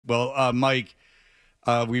Well, Mike,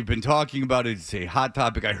 we've been talking about it. It's a hot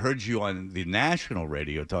topic. I heard you on the national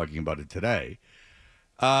radio talking about it today.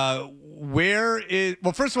 Well,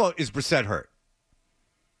 first of all, is Brissett hurt?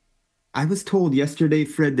 I was told yesterday,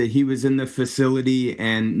 Fred, that he was in the facility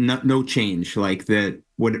and no change. Like that,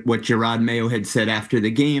 what Gerard Mayo had said after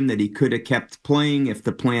the game, that he could have kept playing if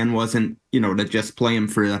the plan wasn't, to just play him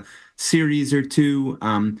for a series or two.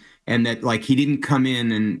 And that like he didn't come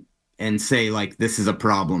in and say like this is a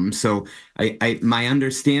problem. So my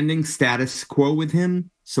understanding, status quo with him.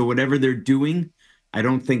 So whatever they're doing, I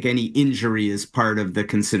don't think any injury is part of the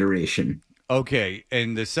consideration. Okay,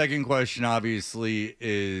 and the second question obviously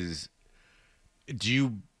is, do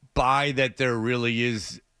you buy that there really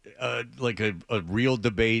is like a real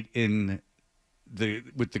debate in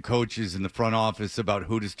with the coaches in the front office about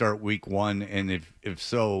who to start week one, and if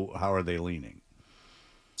so, how are they leaning?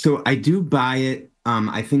 So I do buy it.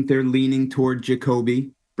 I think they're leaning toward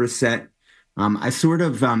Jacoby Brissett. I sort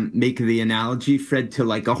of make the analogy, Fred, to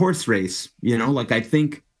like a horse race. Like I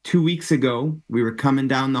think 2 weeks ago we were coming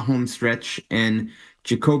down the home stretch and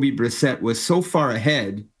Jacoby Brissett was so far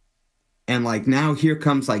ahead, and like now here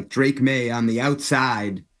comes like Drake Maye on the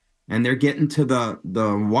outside, and they're getting to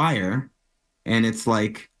the wire, and it's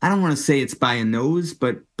like I don't want to say it's by a nose,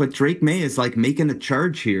 but Drake Maye is like making a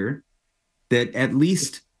charge here that at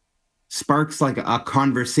least sparks like a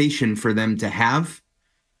conversation for them to have.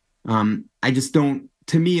 I just don't,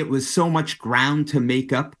 to me, it was so much ground to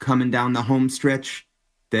make up coming down the home stretch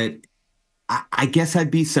that I guess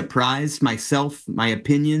I'd be surprised myself, my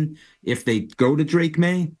opinion, if they go to Drake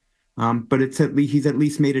May. But it's at least he's at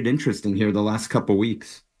least made it interesting here the last couple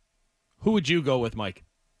weeks. Who would you go with, Mike?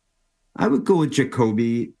 I would go with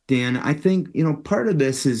Jacoby, Dan. I think, part of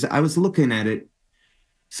this is I was looking at it.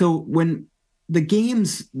 So when when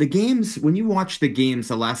you watch the games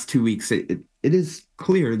the last 2 weeks, it is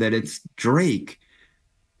clear that it's Drake.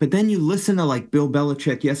 But then you listen to like Bill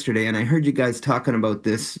Belichick yesterday, and I heard you guys talking about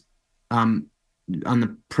this on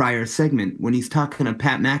the prior segment when he's talking to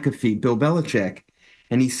Pat McAfee, Bill Belichick,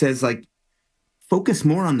 and he says like, focus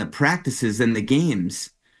more on the practices than the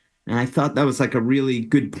games. And I thought that was like a really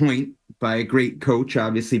good point by a great coach,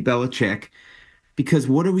 obviously Belichick, because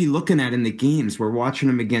what are we looking at in the games? We're watching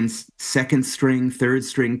them against second string, third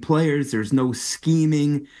string players. There's no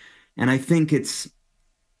scheming. And I think it's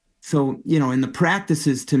so, in the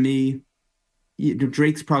practices to me,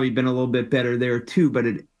 Drake's probably been a little bit better there too, but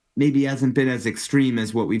it maybe hasn't been as extreme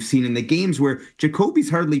as what we've seen in the games where Jacoby's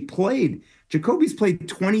hardly played. Jacoby's played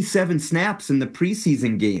 27 snaps in the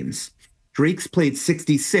preseason games. Drake's played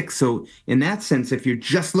 66. So in that sense, if you're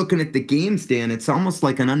just looking at the games, Dan, it's almost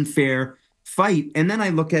like an unfair fight. And then I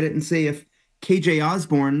look at it and say, if KJ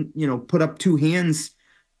Osborne, put up two hands,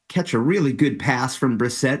 catch a really good pass from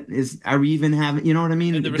Brissett, are we even having, you know what I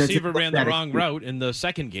mean? And the receiver ran the wrong route in the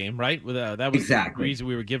second game, right? That was exactly the reason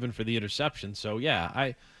we were given for the interception. So yeah,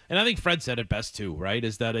 I think Fred said it best too, right?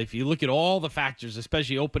 Is that if you look at all the factors,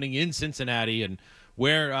 especially opening in Cincinnati and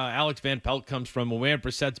where Alex Van Pelt comes from and where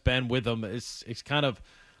Brissett's been with him, it's kind of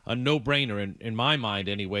a no-brainer in my mind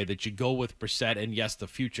anyway that you go with Brissett, and yes, the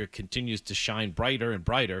future continues to shine brighter and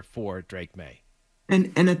brighter for Drake Maye.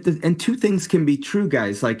 And two things can be true,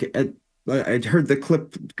 guys. Like I heard the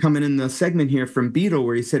clip coming in the segment here from Beetle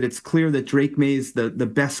where he said it's clear that Drake Maye is the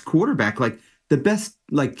best quarterback, like the best,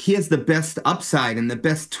 like he has the best upside and the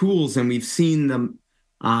best tools, and we've seen them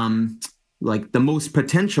like the most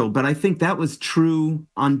potential. But I think that was true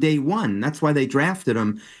on day one. That's why they drafted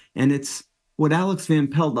him. And it's what Alex Van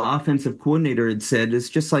Pelt, the offensive coordinator, had said is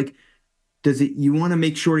just like, you want to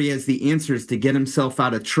make sure he has the answers to get himself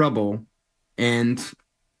out of trouble. And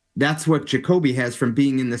that's what Jacoby has from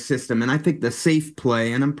being in the system. And I think the safe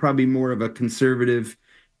play, and I'm probably more of a conservative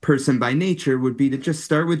person by nature, would be to just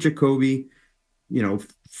start with Jacoby,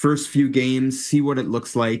 first few games, see what it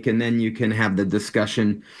looks like, and then you can have the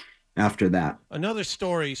discussion after that. Another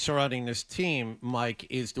story surrounding this team, Mike,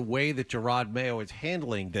 is the way that Gerard Mayo is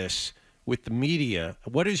handling this with the media.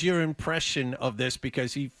 What is your impression of this?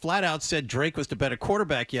 Because he flat out said Drake was the better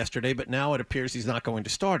quarterback yesterday, but now it appears he's not going to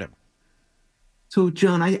start him. So,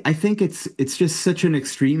 John, I think it's just such an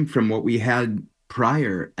extreme from what we had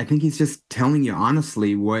prior. I think he's just telling you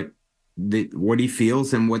honestly what he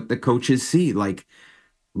feels and what the coaches see. Like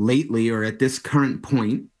lately or at this current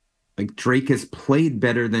point, like Drake has played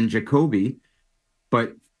better than Jacoby,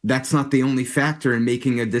 but that's not the only factor in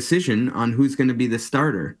making a decision on who's going to be the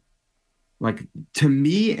starter. Like to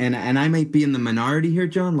me, and I might be in the minority here,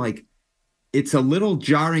 John, like it's a little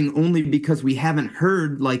jarring only because we haven't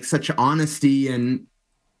heard like such honesty and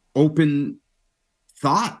open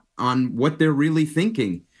thought on what they're really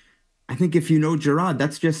thinking. I think if you know Gerard,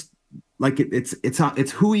 that's just like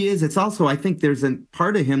it's who he is. It's also, I think there's a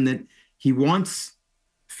part of him that he wants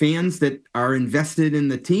fans that are invested in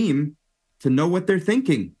the team to know what they're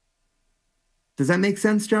thinking. Does that make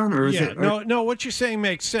sense, John? Or is Yeah, it? no. What you're saying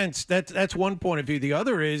makes sense. That's one point of view. The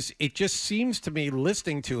other is, it just seems to me,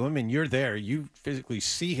 listening to him, and you're there, you physically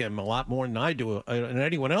see him a lot more than I do, and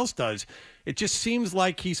anyone else does. It just seems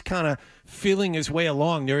like he's kind of feeling his way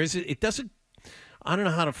along. It doesn't. I don't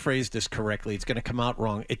know how to phrase this correctly. It's going to come out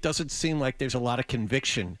wrong. It doesn't seem like there's a lot of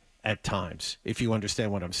conviction at times, if you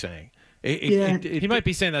understand what I'm saying. He might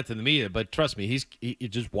be saying that to the media, but trust me, he's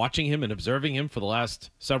just watching him and observing him for the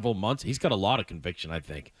last several months. He's got a lot of conviction, I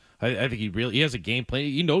think. I think he has a game plan.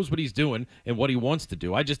 He knows what he's doing and what he wants to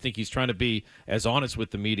do. I just think he's trying to be as honest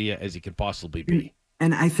with the media as he can possibly be.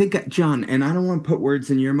 And I think, John, and I don't want to put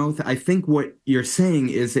words in your mouth, I think what you're saying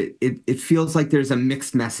is it feels like there's a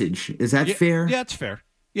mixed message. Is that fair? Yeah, it's fair.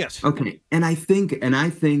 Yes. Okay. And I think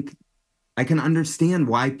I can understand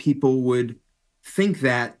why people would think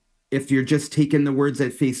that if you're just taking the words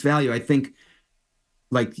at face value. I think,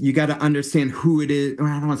 like, you got to understand who it is. Or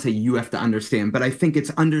I don't want to say you have to understand, but I think it's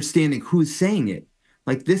understanding who's saying it.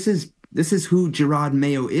 Like, this is who Gerard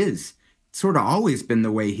Mayo is. It's sort of always been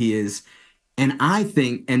the way he is. And I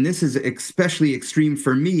think, and this is especially extreme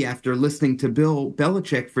for me after listening to Bill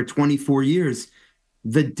Belichick for 24 years,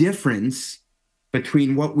 the difference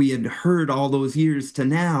between what we had heard all those years to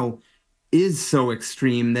now is so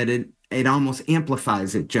extreme that it almost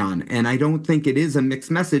amplifies it, John. And I don't think it is a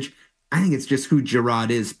mixed message. I think it's just who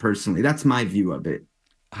Gerard is personally. That's my view of it.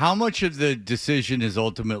 How much of the decision is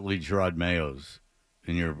ultimately Gerard Mayo's,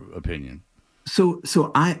 in your opinion? So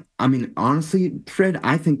I mean, honestly, Fred,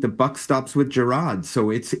 I think the buck stops with Gerard. So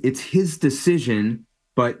it's his decision,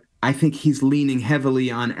 but I think he's leaning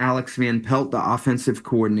heavily on Alex Van Pelt, the offensive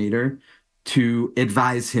coordinator, to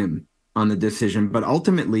advise him on the decision. But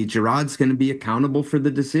ultimately, Gerard's going to be accountable for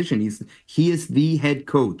the decision. He is the head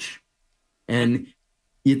coach. And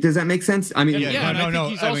does that make sense? I mean, I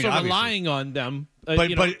think he's also relying on them.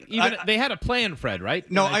 They had a plan, Fred, right?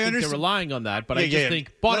 No, I understand. They're relying on that, but I just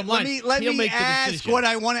think, bottom line, let he'll me make the ask decision. what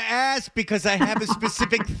I want to ask, because I have a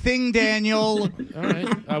specific thing, Daniel. All right,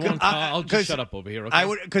 I'll just shut up over here.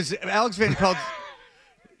 Okay? Because Alex Van Pelt.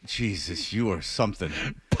 Jesus, you are something.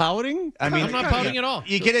 Pouting? I mean, I'm not pouting at all.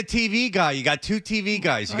 You get a TV guy. You got two TV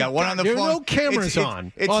guys. You got one on the phone. There are no cameras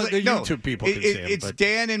on. The YouTube people can see It's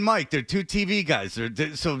Dan and Mike. They're two TV guys.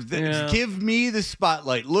 Give me the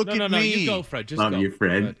spotlight. Look at me. No, you go, Fred. Just Love go. you,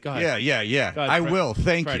 Fred. Go ahead. Yeah. Go ahead, I Fred. will.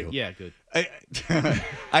 Thank Fred, you. Yeah, good. I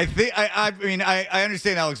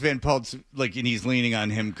understand Alex Van Pelt's and he's leaning on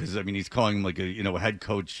him because he's calling him a head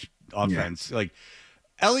coach offense. Yeah.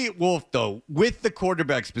 Elliott Wolf, though, with the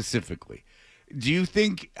quarterback specifically, do you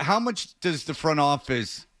think, how much does the front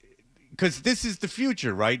office, because this is the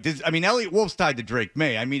future, right? Elliott Wolf's tied to Drake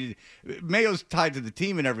Maye. Mayo's tied to the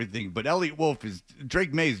team and everything, but Elliott Wolf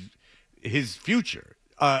Drake Maye's his future.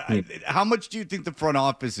 How much do you think the front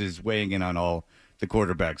office is weighing in on all the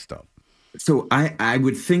quarterback stuff? So I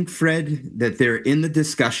would think, Fred, that they're in the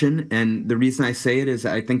discussion. And the reason I say it is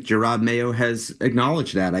I think Gerard Mayo has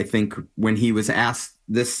acknowledged that. I think when he was asked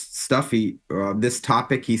this stuff, this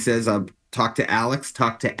topic, he says, I'll talk to Alex,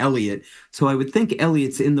 talk to Elliott. So I would think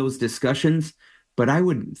Elliott's in those discussions. But I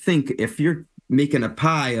would think if you're making a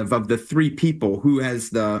pie of the three people, who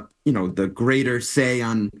has the greater say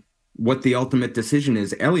on what the ultimate decision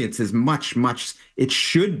is, Elliott's is much, it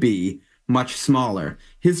should be much smaller.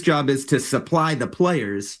 His job is to supply the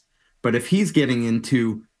players, but if he's getting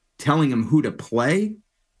into telling them who to play,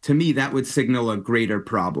 to me, that would signal a greater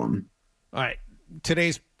problem. All right.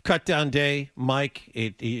 Today's cut down day, Mike.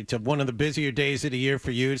 It's one of the busier days of the year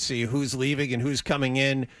for you to see who's leaving and who's coming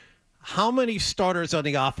in. How many starters on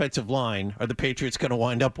the offensive line are the Patriots going to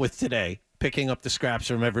wind up with today, picking up the scraps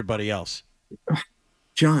from everybody else?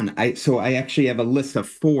 John, I actually have a list of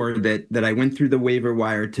 4 that I went through the waiver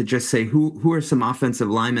wire to just say who are some offensive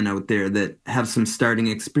linemen out there that have some starting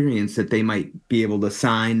experience that they might be able to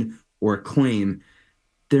sign or claim.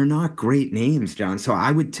 They're not great names, John. So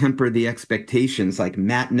I would temper the expectations, like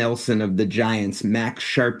Matt Nelson of the Giants, Max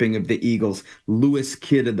Sharping of the Eagles, Lewis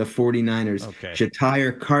Kidd of the 49ers,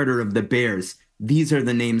 Ja'Tyre Carter of the Bears. These are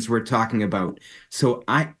the names we're talking about. So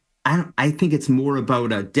I think it's more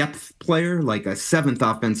about a depth player, like a 7th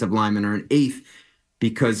offensive lineman or an 8th,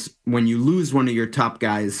 because when you lose one of your top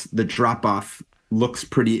guys, the drop-off looks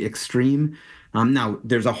pretty extreme. Now,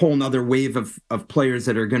 there's a whole nother wave of players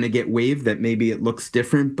that are going to get waived that maybe it looks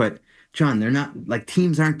different, but, John, they're not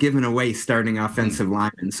teams aren't giving away starting offensive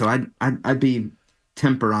linemen, so I'd be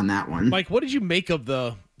temper on that one. Mike, what did you make of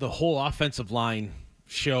the whole offensive line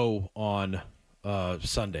show on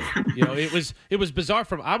Sunday. You know, it was bizarre.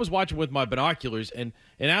 I was watching with my binoculars, and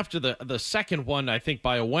after the second one, I think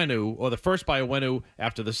by Owenu, or the first by Owenu,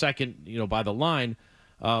 after the second, by the line,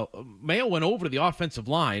 Mayo went over to the offensive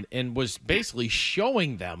line and was basically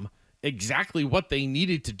showing them exactly what they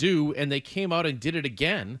needed to do, and they came out and did it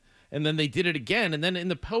again, and then they did it again, and then in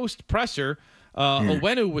the post presser,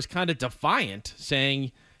 Owenu was kind of defiant,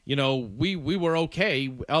 saying, we were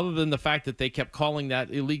okay, other than the fact that they kept calling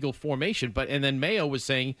that illegal formation. And then Mayo was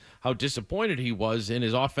saying how disappointed he was in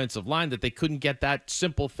his offensive line that they couldn't get that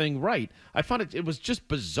simple thing right. I found it was just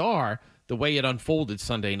bizarre the way it unfolded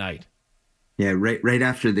Sunday night. Yeah, right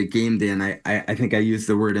after the game, Dan, I think I used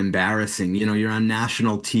the word embarrassing. You're on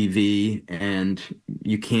national TV and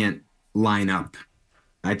you can't line up.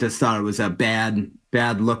 I just thought it was a bad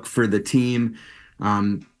look for the team.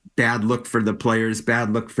 Bad look for the players,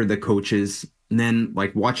 bad look for the coaches. And then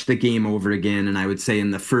watch the game over again. And I would say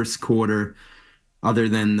in the first quarter, other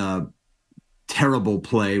than the terrible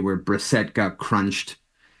play where Brissett got crunched,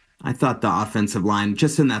 I thought the offensive line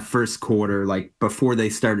just in that first quarter, before they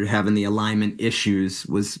started having the alignment issues,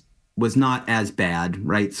 was not as bad,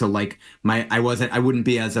 right? So I wouldn't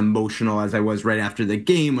be as emotional as I was right after the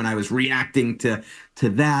game when I was reacting to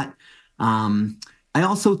that. I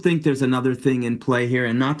also think there's another thing in play here,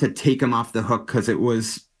 and not to take him off the hook because it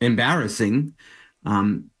was embarrassing.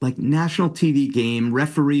 National TV game,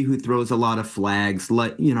 referee who throws a lot of flags,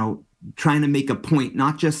 trying to make a point,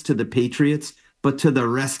 not just to the Patriots, but to the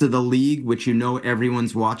rest of the league, which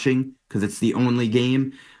everyone's watching because it's the only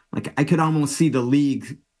game. I could almost see the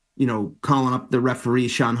league, calling up the referee,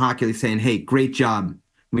 Sean Hockley, saying, "Hey, great job.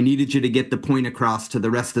 We needed you to get the point across to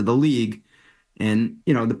the rest of the league." And,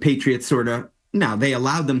 the Patriots sort of, now, they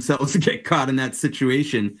allowed themselves to get caught in that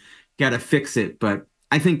situation. Got to fix it. But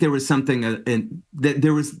I think there was something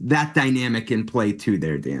there was that dynamic in play too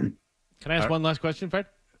there, Dan. Can I ask one last question, Fred?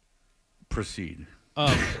 Proceed.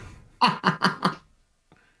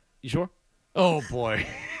 You sure? Oh, boy.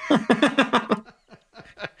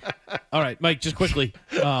 All right, Mike, just quickly.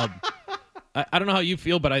 I don't know how you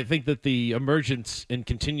feel, but I think that the emergence and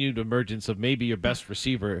continued emergence of maybe your best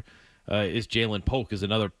receiver is Jalen Polk is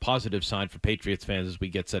another positive sign for Patriots fans as we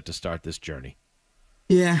get set to start this journey.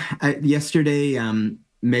 Yeah, yesterday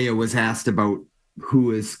Mayo was asked about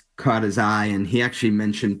who has caught his eye, and he actually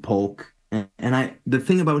mentioned Polk. And the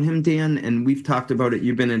thing about him, Dan, and we've talked about it,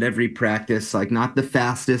 you've been at every practice, not the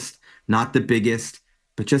fastest, not the biggest,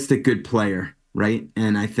 but just a good player, right?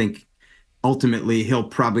 And I think ultimately he'll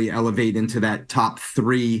probably elevate into that top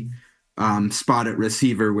 3 spot at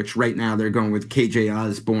receiver, which right now they're going with KJ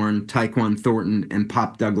Osborne, Tyquan Thornton, and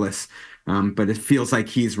Pop Douglas. But it feels like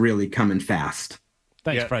he's really coming fast.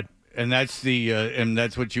 Thanks, Fred. And that's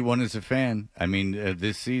and what you want as a fan. I mean,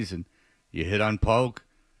 this season, you hit on Polk.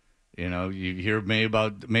 You hear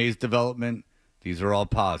about Maye's development. These are all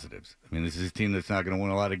positives. I mean, this is a team that's not going to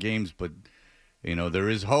win a lot of games, but there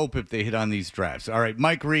is hope if they hit on these drafts. All right,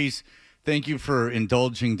 Mike Reiss, thank you for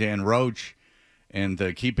indulging Dan Roach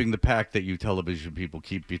and keeping the pact that you television people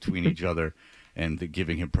keep between each other and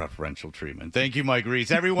giving him preferential treatment. Thank you, Mike Reiss.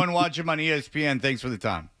 Everyone watch him on ESPN. Thanks for the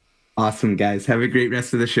time. Awesome, guys. Have a great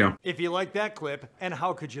rest of the show. If you like that clip, and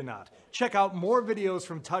how could you not? Check out more videos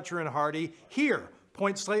from Toucher and Hardy here.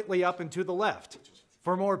 Point slightly up and to the left.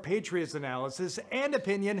 For more Patriots analysis and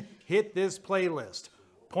opinion, hit this playlist.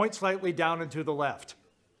 Point slightly down and to the left.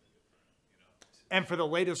 And for the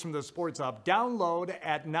latest from the Sports Hub, download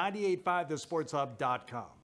at 985thesportshub.com.